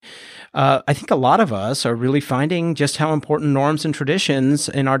I think a lot of us are really finding just how important norms and traditions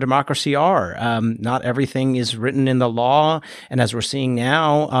in our democracy are. Not everything is written in the law. And as we're seeing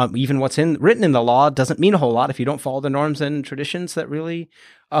now, even what's written in the law doesn't mean a whole lot if you don't follow the norms and traditions that really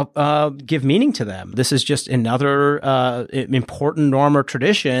give meaning to them. This is just another important norm or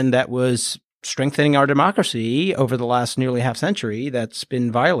tradition that was strengthening our democracy over the last nearly half century that's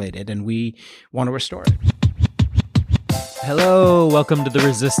been violated, and we want to restore it. Hello, welcome to The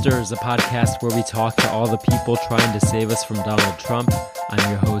Resistors, a podcast where we talk to all the people trying to save us from Donald Trump. I'm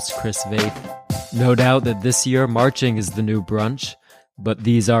your host, Chris Vaith. No doubt that this year, marching is the new brunch, but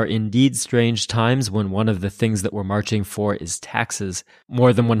these are indeed strange times when one of the things that we're marching for is taxes.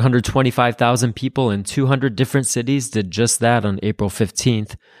 More than 125,000 people in 200 different cities did just that on April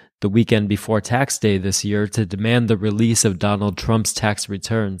 15th, the weekend before tax day this year, to demand the release of Donald Trump's tax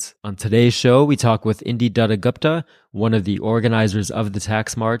returns. On today's show, we talk with Indi Dutta-Gupta, one of the organizers of the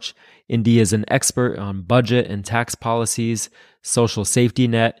tax march. Indi is an expert on budget and tax policies, social safety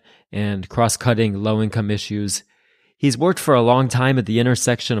net, and cross-cutting low-income issues. He's worked for a long time at the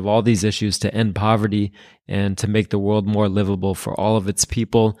intersection of all these issues to end poverty and to make the world more livable for all of its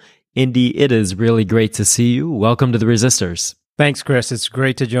people. Indi, it is really great to see you. Welcome to The Resistors. Thanks, Chris. It's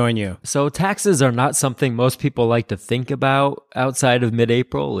great to join you. So taxes are not something most people like to think about outside of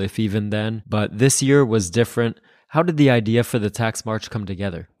mid-April, if even then, but this year was different. How did the idea for the tax march come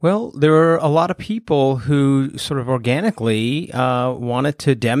together? Well, there were a lot of people who sort of organically wanted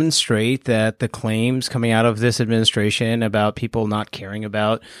to demonstrate that the claims coming out of this administration about people not caring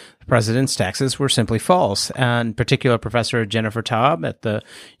about the president's taxes were simply false. And in particular, Professor Jennifer Taub at the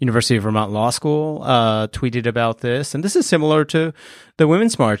University of Vermont Law School tweeted about this. And this is similar to the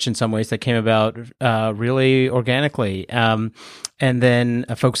Women's March in some ways that came about really organically. And then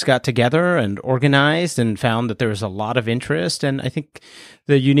folks got together and organized and found that there was a lot of interest. And I think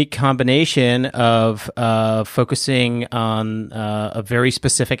the unique combination of focusing on a very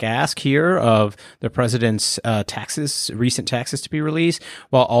specific ask here of the president's recent taxes to be released,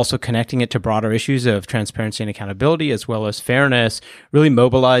 while also connecting it to broader issues of transparency and accountability, as well as fairness, really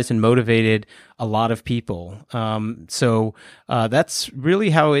mobilized and motivated a lot of people. So that's really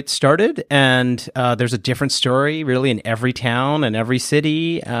how it started. And there's a different story really in every town and every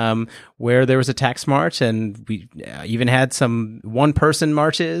city where there was a tax march. And we even had some one-person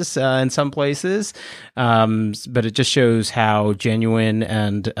marches in some places. But it just shows how genuine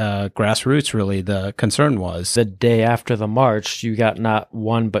and grassroots really the concern was. The day after the march, you got not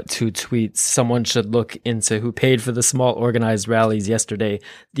one but two tweets. Someone should look into who paid for the small organized rallies yesterday.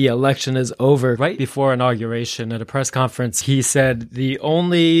 The election is over. Right before inauguration at a press conference, he said, "The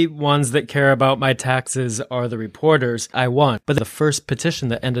only ones that care about my taxes are the reporters. I won." But the first petition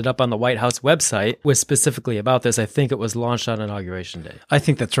that ended up on the White House website was specifically about this. I think it was launched on Inauguration Day. I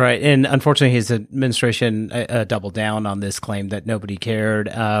think that's right. And unfortunately, his administration doubled down on this claim that nobody cared,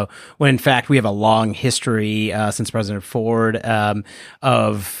 when in fact we have a long history since President Ford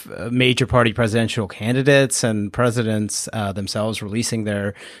of major party presidential candidates and presidents themselves releasing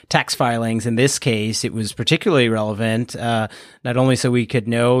their tax filings. In this case, it was particularly relevant, not only so we could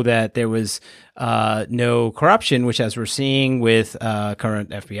know that there was no corruption, which as we're seeing with current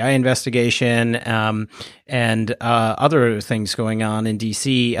FBI investigation and other things going on in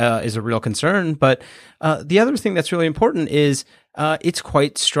D.C. Is a real concern. But the other thing that's really important is it's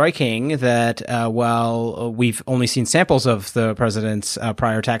quite striking that while we've only seen samples of the president's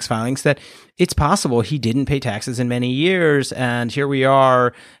prior tax filings, that it's possible he didn't pay taxes in many years. And here we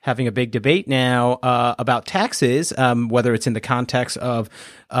are having a big debate now about taxes, whether it's in the context of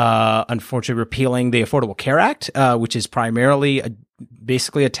unfortunately repealing the Affordable Care Act, which is primarily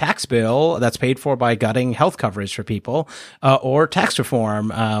basically a tax bill that's paid for by gutting health coverage for people, or tax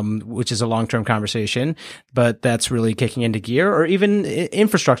reform, which is a long-term conversation, but that's really kicking into gear, or even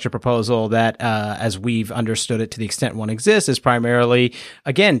infrastructure proposal that, as we've understood it to the extent one exists, is primarily,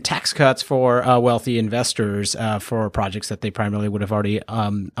 again, tax cuts for wealthy investors for projects that they primarily would have already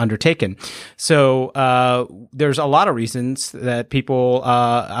undertaken. So there's a lot of reasons that people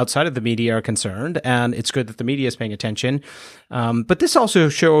outside of the media are concerned, and it's good that the media is paying attention. But this also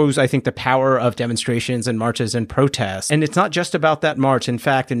shows, I think, the power of demonstrations and marches and protests. And it's not just about that march. In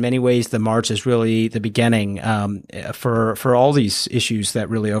fact, in many ways, the march is really the beginning for all these issues that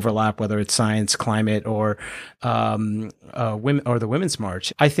really overlap, whether it's science, climate, or women, or the Women's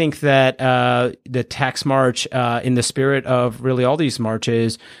March. I think that the tax march, in the spirit of really all these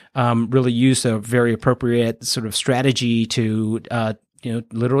marches, really used a very appropriate sort of strategy to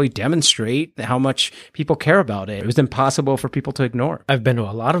literally demonstrate how much people care about it. It was impossible for people to ignore. I've been to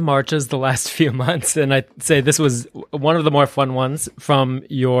a lot of marches the last few months, and I'd say this was one of the more fun ones. From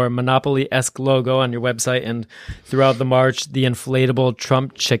your Monopoly-esque logo on your website and throughout the march, the inflatable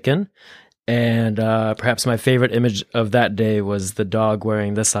Trump chicken. And perhaps my favorite image of that day was the dog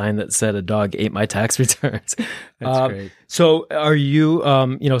wearing the sign that said, "A dog ate my tax returns." That's great. So are you,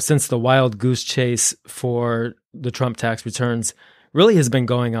 since the wild goose chase for the Trump tax returns really has been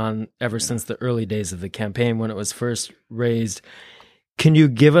going on ever since the early days of the campaign when it was first raised, can you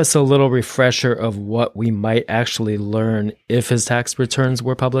give us a little refresher of what we might actually learn if his tax returns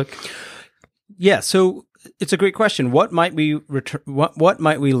were public? Yeah, so it's a great question. What might we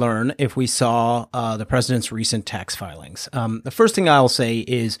learn if we saw the president's recent tax filings? The first thing I'll say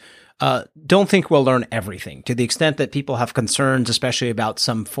is don't think we'll learn everything. To the extent that people have concerns, especially about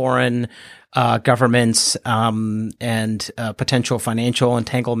some foreign governments and potential financial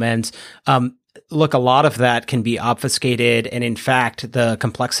entanglements, look, a lot of that can be obfuscated. And in fact, the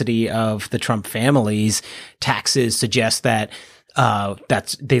complexity of the Trump family's taxes suggests that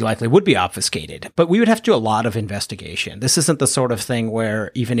they likely would be obfuscated, but we would have to do a lot of investigation. This isn't the sort of thing where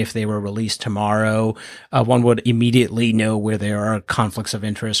even if they were released tomorrow, one would immediately know where there are conflicts of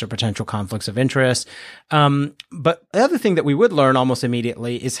interest or potential conflicts of interest. But the other thing that we would learn almost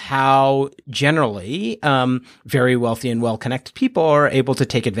immediately is how generally, very wealthy and well-connected people are able to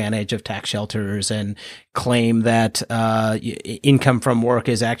take advantage of tax shelters and claim that, income from work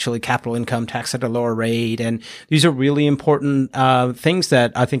is actually capital income taxed at a lower rate. And these are really important things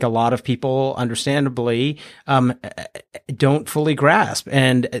that I think a lot of people understandably don't fully grasp.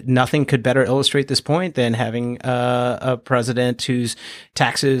 And nothing could better illustrate this point than having a president whose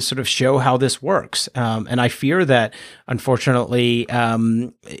taxes sort of show how this works. And I fear that, unfortunately,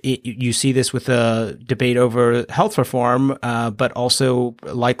 you see this with the debate over health reform, but also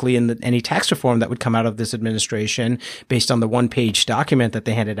likely in any tax reform that would come out of this administration based on the one-page document that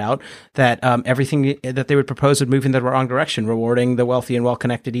they handed out, that everything that they would propose would move in the wrong direction, rewarding the wealthy and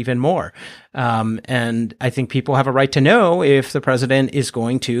well-connected even more. And I think people have a right to know if the president is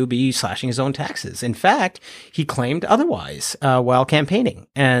going to be slashing his own taxes. In fact, he claimed otherwise while campaigning.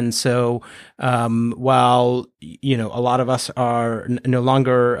 And so while, a lot of us are no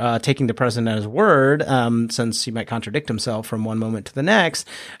longer taking the president at his word, since he might contradict himself from one moment to the next,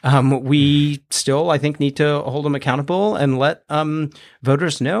 we still, I think, need to hold him accountable and let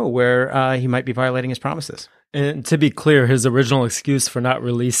voters know where he might be violating his promises. And to be clear, his original excuse for not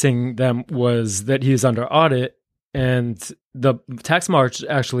releasing them was that he was under audit, and the tax march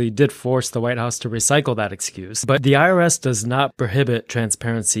actually did force the White House to recycle that excuse. But the IRS does not prohibit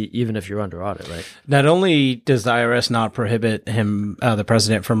transparency even if you're under audit, right? Not only does the IRS not prohibit him, the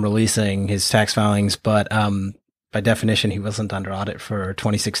president, from releasing his tax filings, but by definition, he wasn't under audit for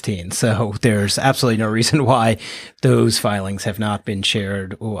 2016. So there's absolutely no reason why those filings have not been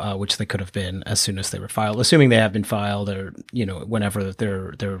shared, which they could have been as soon as they were filed, assuming they have been filed or, whenever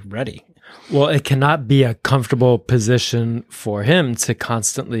they're ready. Well, it cannot be a comfortable position for him to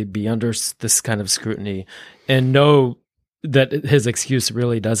constantly be under this kind of scrutiny and know that his excuse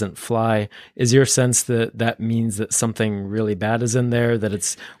really doesn't fly. Is your sense that that means that something really bad is in there, that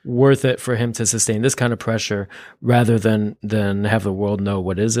it's worth it for him to sustain this kind of pressure rather than have the world know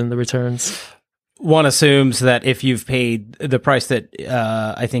what is in the returns? One assumes that if you've paid the price that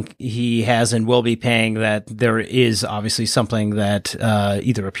I think he has and will be paying, that there is obviously something that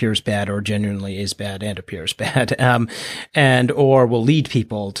either appears bad or genuinely is bad and appears bad, and or will lead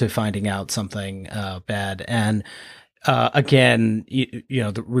people to finding out something bad. And again, we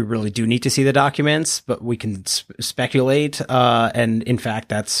really do need to see the documents, but we can speculate. And in fact,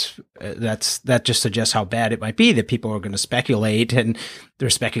 that just suggests how bad it might be, that people are going to speculate, and their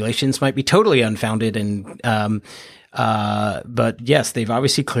speculations might be totally unfounded. And, but yes, they've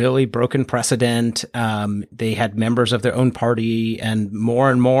obviously clearly broken precedent. They had members of their own party and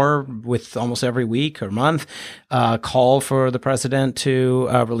more with almost every week or month, call for the president to,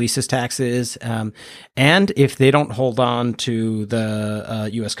 release his taxes. And if they don't hold on to the,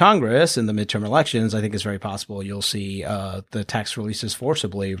 U.S. Congress in the midterm elections, I think it's very possible you'll see, the tax releases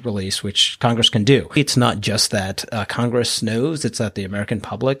forcibly released, which Congress can do. It's not just that, Congress knows, it's that the American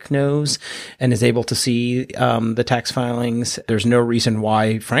public knows and is able to see, the tax filings. There's no reason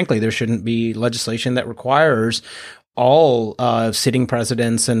why, frankly, there shouldn't be legislation that requires all sitting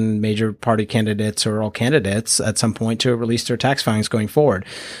presidents and major party candidates or all candidates at some point to release their tax filings going forward.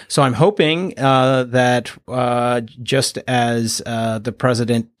 So I'm hoping that just as the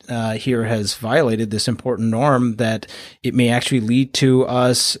president here has violated this important norm, that it may actually lead to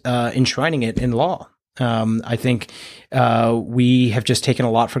us enshrining it in law. I think we have just taken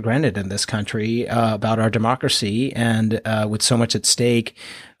a lot for granted in this country about our democracy, and with so much at stake,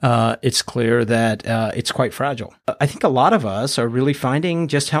 it's clear that it's quite fragile. I think a lot of us are really finding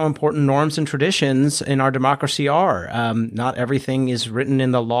just how important norms and traditions in our democracy are. Not everything is written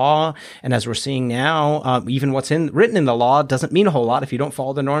in the law, and as we're seeing now, even what's written in the law doesn't mean a whole lot if you don't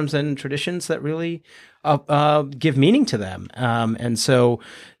follow the norms and traditions that really give meaning to them. And so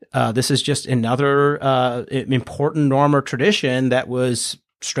this is just another important norm or tradition that was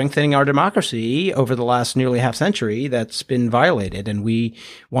strengthening our democracy over the last nearly half century that's been violated, and we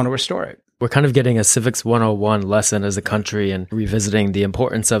want to restore it. We're kind of getting a civics 101 lesson as a country and revisiting the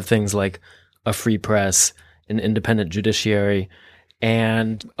importance of things like a free press, an independent judiciary,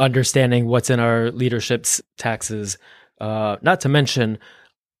 and understanding what's in our leadership's taxes, not to mention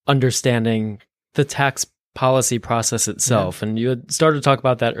understanding the tax policy process itself. Yeah. And you had started to talk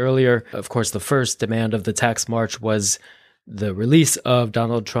about that earlier. Of course, the first demand of the tax march was the release of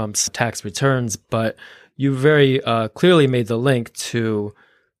Donald Trump's tax returns, but you very clearly made the link to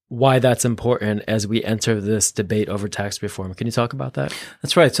why that's important as we enter this debate over tax reform. Can you talk about that?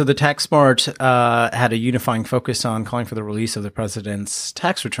 That's right. So the tax march had a unifying focus on calling for the release of the president's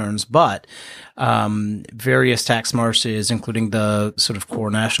tax returns, but various tax marches, including the sort of core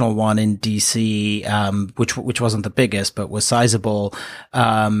national one in D.C., which wasn't the biggest but was sizable,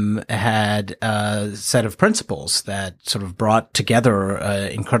 had a set of principles that sort of brought together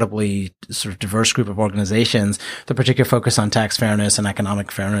an incredibly sort of diverse group of organizations. The particular focus on tax fairness and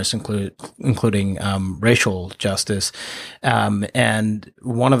economic fairness, including racial justice. And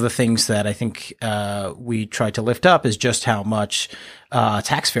one of the things that I think we try to lift up is just how much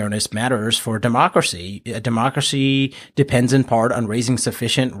tax fairness matters for democracy. A democracy depends in part on raising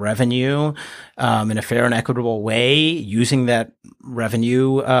sufficient revenue in a fair and equitable way, using that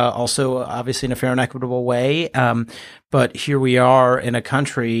revenue also obviously in a fair and equitable way. But here we are in a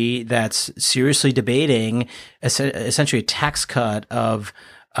country that's seriously debating essentially a tax cut of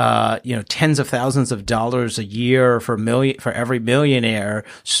tens of thousands of dollars a year for every millionaire,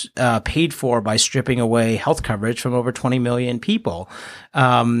 paid for by stripping away health coverage from over 20 million people.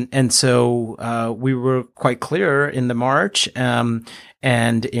 And so, we were quite clear in the march,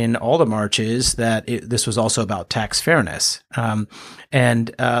 and in all the marches that this was also about tax fairness.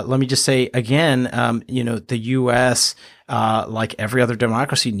 And let me just say again, the U.S., like every other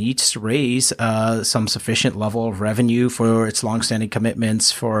democracy, needs to raise some sufficient level of revenue for its longstanding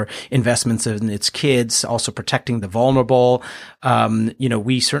commitments for investments in its kids, also protecting the vulnerable.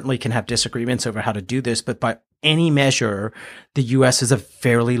 We certainly can have disagreements over how to do this, but by any measure, the U.S. is a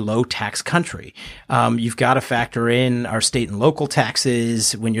fairly low tax country. You've got to factor in our state and local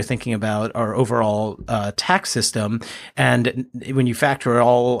taxes when you're thinking about our overall tax system. And when you factor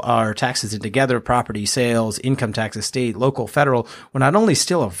all our taxes in together, property, sales, income taxes, state, local, federal, we're not only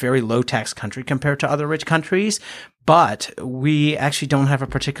still a very low tax country compared to other rich countries, but we actually don't have a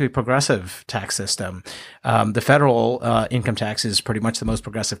particularly progressive tax system. The federal income tax is pretty much the most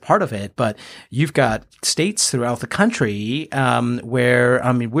progressive part of it, but you've got states throughout the country where,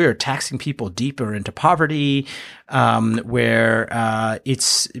 we're taxing people deeper into poverty, where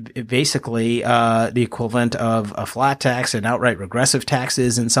it's basically the equivalent of a flat tax and outright regressive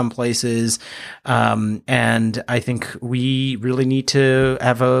taxes in some places. And I think we really need to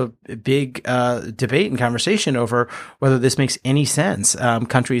have a big debate and conversation over whether this makes any sense.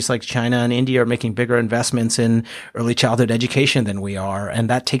 Countries like China and India are making bigger investments in early childhood education than we are, and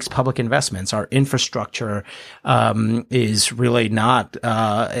that takes public investments. Our infrastructure is really not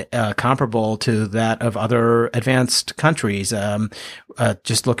comparable to that of other advanced countries.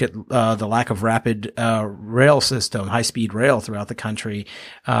 Just look at the lack of rapid rail system, high-speed rail throughout the country.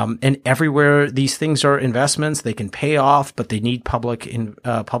 And everywhere these things are investments, they can pay off, but they need public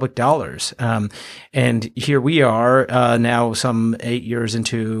dollars. And here we are now some 8 years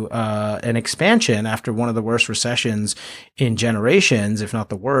into an expansion after one of the worst recessions in generations, if not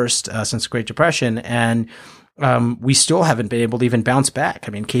the worst, since the Great Depression. And we still haven't been able to even bounce back.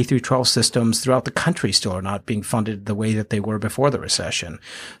 I mean, K through 12 systems throughout the country still are not being funded the way that they were before the recession.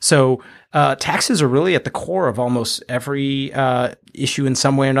 So taxes are really at the core of almost every issue in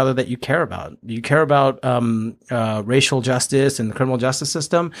some way or another that you care about. You care about racial justice and the criminal justice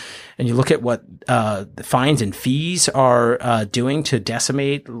system, and you look at what the fines and fees are doing to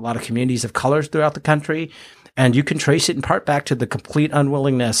decimate a lot of communities of color throughout the country. And you can trace it in part back to the complete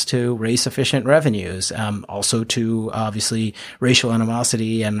unwillingness to raise sufficient revenues, also to obviously racial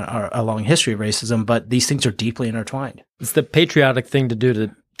animosity and a long history of racism. But these things are deeply intertwined. It's the patriotic thing to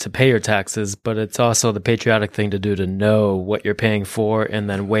do to to pay your taxes, but it's also the patriotic thing to do to know what you're paying for and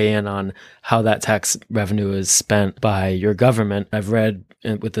then weigh in on how that tax revenue is spent by your government. I've read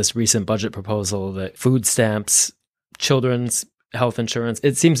with this recent budget proposal that food stamps, children's health insurance,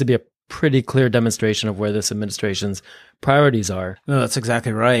 it seems to be a pretty clear demonstration of where this administration's priorities are. No, that's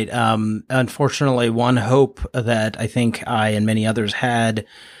exactly right. Unfortunately, one hope that I think I and many others had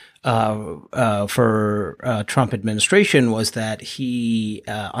for Trump administration was that he,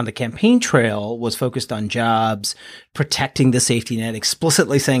 on the campaign trail, was focused on jobs, protecting the safety net,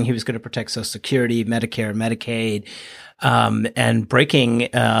 explicitly saying he was going to protect Social Security, Medicare, Medicaid, and breaking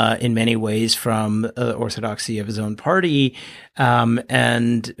in many ways from the orthodoxy of his own party.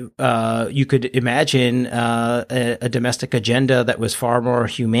 And you could imagine a domestic agenda that was far more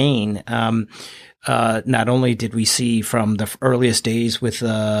humane. Not only did we see from the earliest days with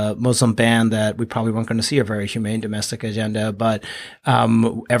the Muslim ban that we probably weren't going to see a very humane domestic agenda, but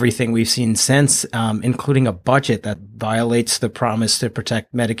everything we've seen since, including a budget that violates the promise to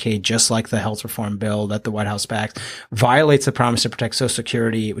protect Medicaid, just like the health reform bill that the White House backed, violates the promise to protect Social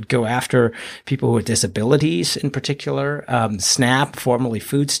Security. It would go after people with disabilities in particular, SNAP, formerly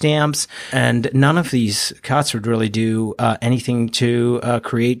food stamps, and none of these cuts would really do anything to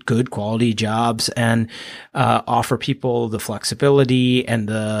create good quality jobs and offer people the flexibility and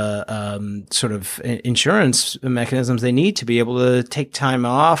the sort of insurance mechanisms they need to be able to take time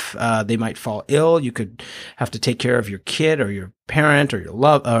off. They might fall ill. You could have to take care of your kid or your parent or your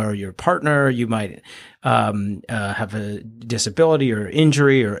love or your partner. You might have a disability or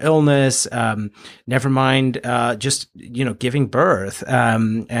injury or illness. Never mind just giving birth.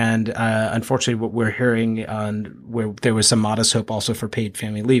 Unfortunately, what we're hearing on where there was some modest hope also for paid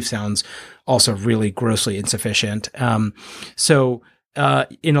family leave sounds also really grossly insufficient.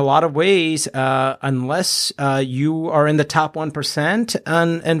 In a lot of ways, unless you are in the top 1%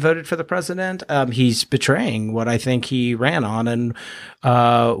 and voted for the president, he's betraying what I think he ran on and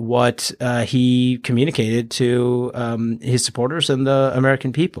what he communicated to his supporters and the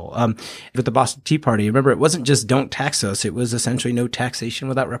American people. With the Boston Tea Party, remember, it wasn't just don't tax us. It was essentially no taxation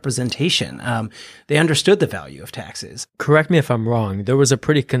without representation. They understood the value of taxes. Correct me if I'm wrong. There was a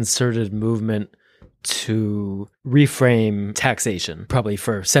pretty concerted movement to reframe taxation. Probably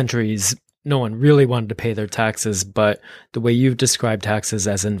for centuries, no one really wanted to pay their taxes, but the way you've described taxes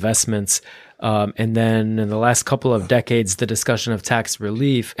as investments, and then in the last couple of decades, the discussion of tax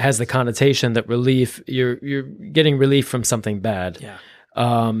relief has the connotation that you're getting relief from something bad. Yeah.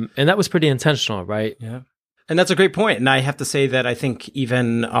 And that was pretty intentional, right? Yeah. And that's a great point. And I have to say that I think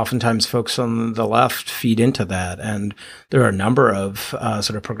even oftentimes folks on the left feed into that. And there are a number of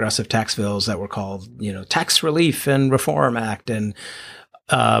sort of progressive tax bills that were called, Tax Relief and Reform Act. And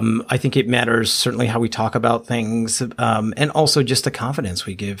I think it matters certainly how we talk about things, and also just the confidence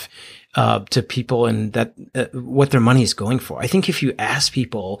we give to people and that what their money is going for. I think if you ask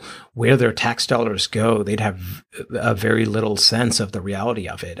people where their tax dollars go, they'd have a very little sense of the reality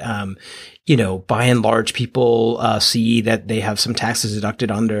of it. By and large, people see that they have some taxes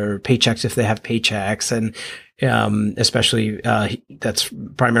deducted on their paychecks if they have paychecks, and especially that's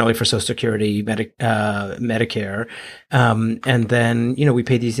primarily for Social Security, Medicare, and then we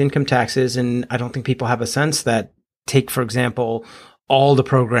pay these income taxes, and I don't think people have a sense that for example, all the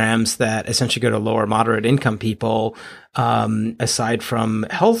programs that essentially go to lower moderate income people, aside from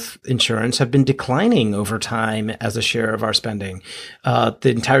health insurance, have been declining over time as a share of our spending. The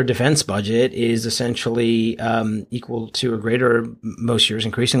entire defense budget is essentially equal to or greater, most years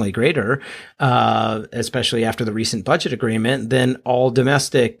increasingly greater, especially after the recent budget agreement, than all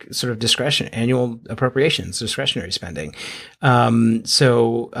domestic sort of annual appropriations, discretionary spending.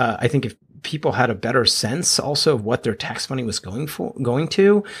 I think if people had a better sense also of what their tax money was going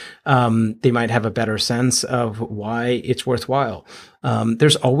to, they might have a better sense of why it's worthwhile.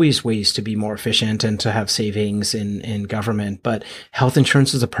 There's always ways to be more efficient and to have savings in government, but health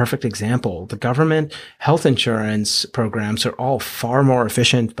insurance is a perfect example. The government health insurance programs are all far more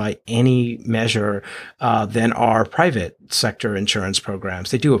efficient by any measure than our private sector insurance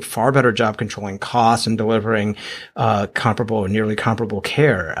programs. They do a far better job controlling costs and delivering comparable or nearly comparable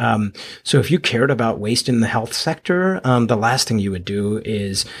care. So if you cared about waste in the health sector, the last thing you would do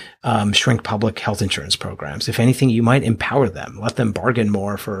is shrink public health insurance programs. If anything, you might empower them, let them bargain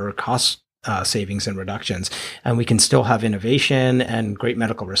more for cost savings and reductions. And we can still have innovation and great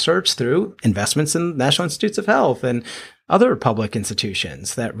medical research through investments in National Institutes of Health and other public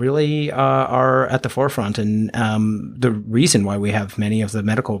institutions that really are at the forefront and the reason why we have many of the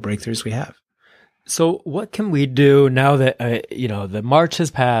medical breakthroughs we have. So what can we do now that, the March has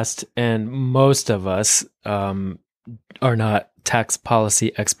passed and most of us, are not tax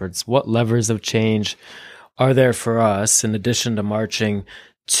policy experts, what levers of change are there for us, in addition to marching,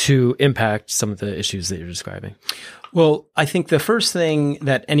 to impact some of the issues that you're describing? Well, I think the first thing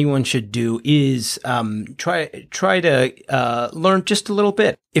that anyone should do is try to learn just a little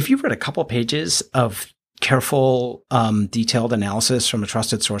bit. If you've read a couple pages of careful, detailed analysis from a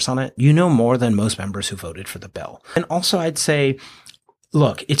trusted source on it, you know more than most members who voted for the bill. And also, I'd say,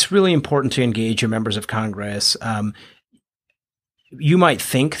 look, it's really important to engage your members of Congress. You might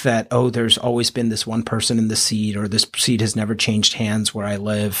think that, there's always been this one person in the seat, or this seat has never changed hands where I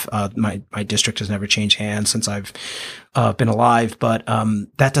live. My district has never changed hands since I've been alive, but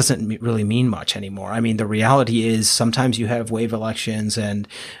that doesn't really mean much anymore. I mean, the reality is sometimes you have wave elections and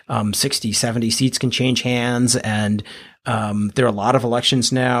 60, 70 seats can change hands. And there are a lot of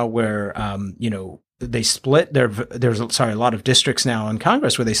elections now where, they split there's a lot of districts now in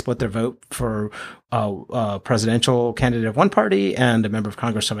Congress where they split their vote for a presidential candidate of one party and a member of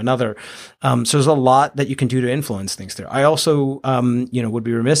Congress from another. So there's a lot that you can do to influence things there. I also, would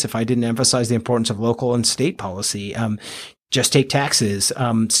be remiss if I didn't emphasize the importance of local and state policy. Just take taxes.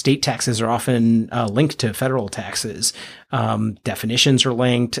 State taxes are often linked to federal taxes. Definitions are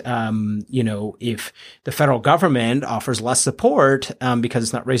linked. If the federal government offers less support because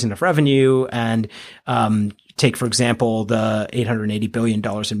it's not raising enough revenue, and take, for example, the $880 billion in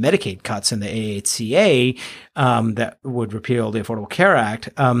Medicaid cuts in the AHCA that would repeal the Affordable Care Act,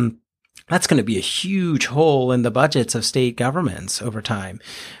 that's going to be a huge hole in the budgets of state governments over time.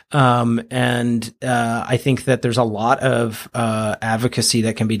 I think that there's a lot of advocacy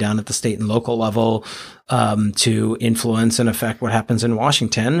that can be done at the state and local level to influence and affect what happens in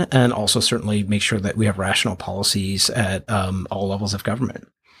Washington, and also certainly make sure that we have rational policies at all levels of government.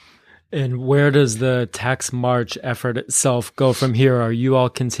 And where does the tax march effort itself go from here? Are you all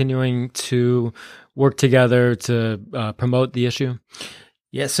continuing to work together to promote the issue?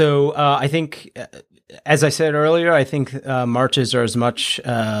 Yeah, so I think, as I said earlier, I think marches are as much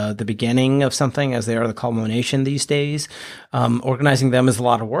the beginning of something as they are the culmination these days. Organizing them is a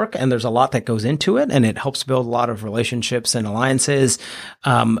lot of work, and there's a lot that goes into it, and it helps build a lot of relationships and alliances.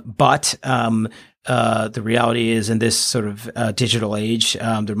 But the reality is, in this sort of digital age,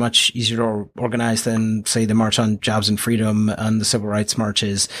 they're much easier to organize than, say, the March on Jobs and Freedom and the Civil Rights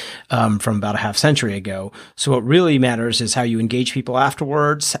marches from about a half century ago. So what really matters is how you engage people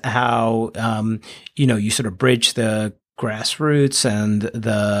afterwards, how you sort of bridge the grassroots and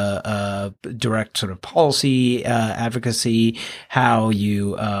the direct sort of policy advocacy, how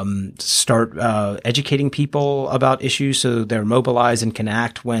you start educating people about issues so they're mobilized and can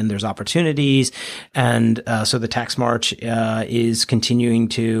act when there's opportunities. And so the tax march is continuing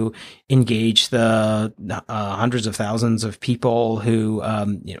to engage the hundreds of thousands of people who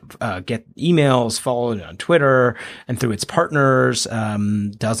get emails, follow it on Twitter, and through its partners,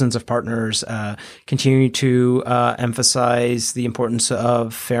 dozens of partners, continue to emphasize the importance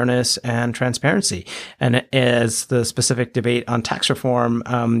of fairness and transparency. And as the specific debate on tax reform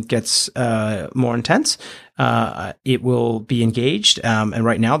gets more intense, it will be engaged. And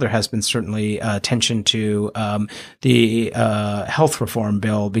right now there has been certainly attention to the health reform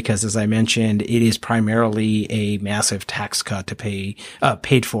bill, because, as I mentioned, it is primarily a massive tax cut to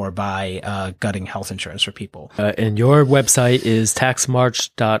paid for by gutting health insurance for people. And your website is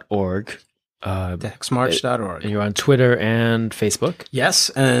taxmarch.org. Taxmarch.org. And you're on Twitter and Facebook? Yes,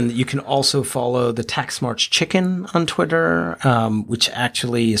 and you can also follow the Tax March Chicken on Twitter, which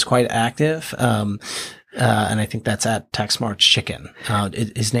actually is quite active. And I think that's at Tax March Chicken.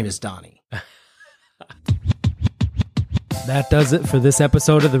 His name is Donnie. That does it for this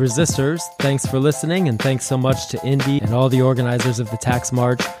episode of The Resistors. Thanks for listening, and thanks so much to Indi and all the organizers of the Tax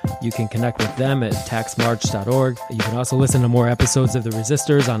March. You can connect with them at taxmarch.org. You can also listen to more episodes of The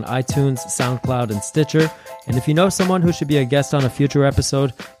Resistors on iTunes, SoundCloud, and Stitcher. And if you know someone who should be a guest on a future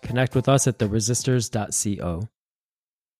episode, connect with us at theresistors.co.